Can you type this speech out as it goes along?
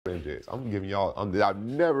MJs. I'm giving y'all, I've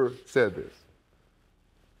never said this.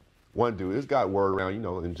 One dude, this got word around, you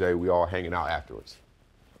know, MJ, we all hanging out afterwards.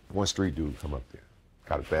 One street dude come up there,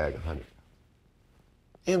 got a bag of 100.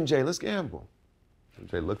 MJ, let's gamble.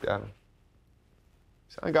 MJ looked at him.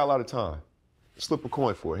 He said, I ain't got a lot of time. Slip a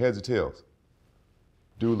coin for it, heads or tails.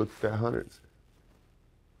 Dude looked at that 100 and said,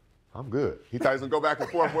 I'm good. He thought he was gonna go back and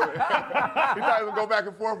forth with him. He thought he was gonna go back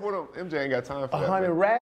and forth with him. MJ ain't got time for that. 100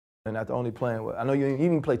 racks. And after only playing, I know you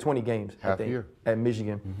even play 20 games, Half I think, year. at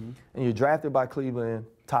Michigan. And you're drafted by Cleveland,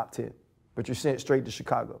 top 10, but you're sent straight to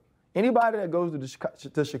Chicago. Anybody that goes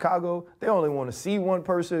to Chicago, they only want to see one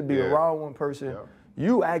person, be around one person. Yeah.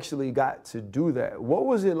 You actually got to do that. What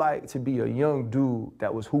was it like to be a young dude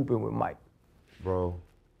that was hooping with Mike? Bro,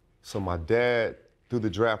 so my dad, through the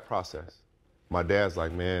draft process, my dad's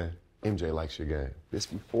like, man, MJ likes your game. This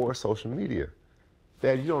before social media.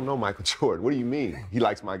 Dad, you don't know Michael Jordan. What do you mean he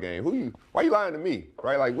likes my game? Why are you lying to me,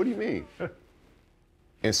 right? Like, what do you mean?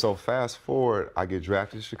 And so fast forward, I get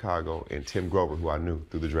drafted to Chicago, and Tim Grover, who I knew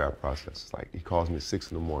through the draft process, like, he calls me at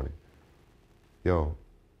 6 in the morning. Yo,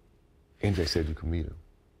 MJ said you could meet him.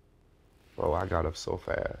 Bro, I got up so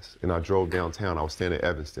fast. And I drove downtown. I was staying in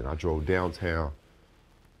Evanston. I drove downtown,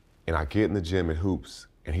 and I get in the gym at Hoops,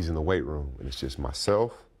 and he's in the weight room, and it's just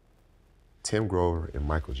myself, Tim Grover, and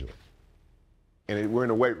Michael Jordan. And we're in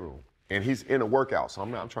the weight room, and he's in a workout, so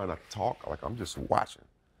I'm trying not to talk, like I'm just watching.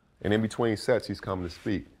 And in between sets, he's coming to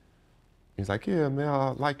speak. He's like, yeah, man, I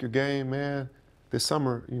like your game, man. This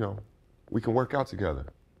summer, you know, we can work out together.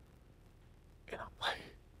 And I'm like,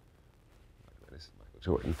 this is Michael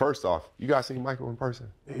Jordan. First off, you guys seen Michael in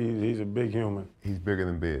person? He's a big human. He's bigger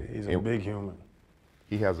than big. He's a big human.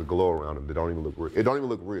 He has a glow around him that don't even look real. It don't even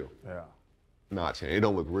look real. Yeah. Nah, Chan, it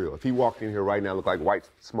don't look real. If he walked in here right now, it look like white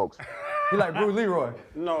smokes. You like Bruce Leroy?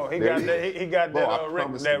 No, he got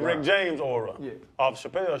that Rick James aura off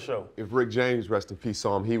Chappelle's show. If Rick James, rest in peace,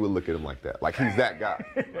 saw him, he would look at him like that. Like he's that guy,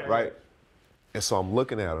 right? And so I'm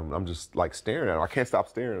looking at him, I'm just like staring at him. I can't stop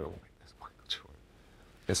staring at him. I'm like, that's Michael Jordan.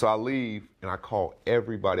 And so I leave and I call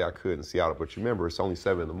everybody I could in Seattle. But you remember, it's only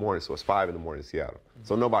 7 in the morning, so it's 5 in the morning in Seattle.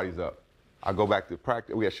 So nobody's up. I go back to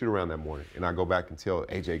practice. We had shoot around that morning, and I go back and tell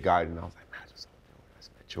AJ Guiden, and I was like, man, that's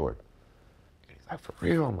Jordan. Like, for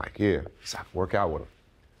real? I'm like, yeah. So I can work out with him.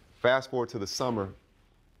 Fast forward to the summer,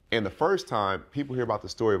 and the first time, people hear about the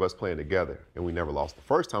story of us playing together, and we never lost. The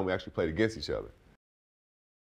first time we actually played against each other.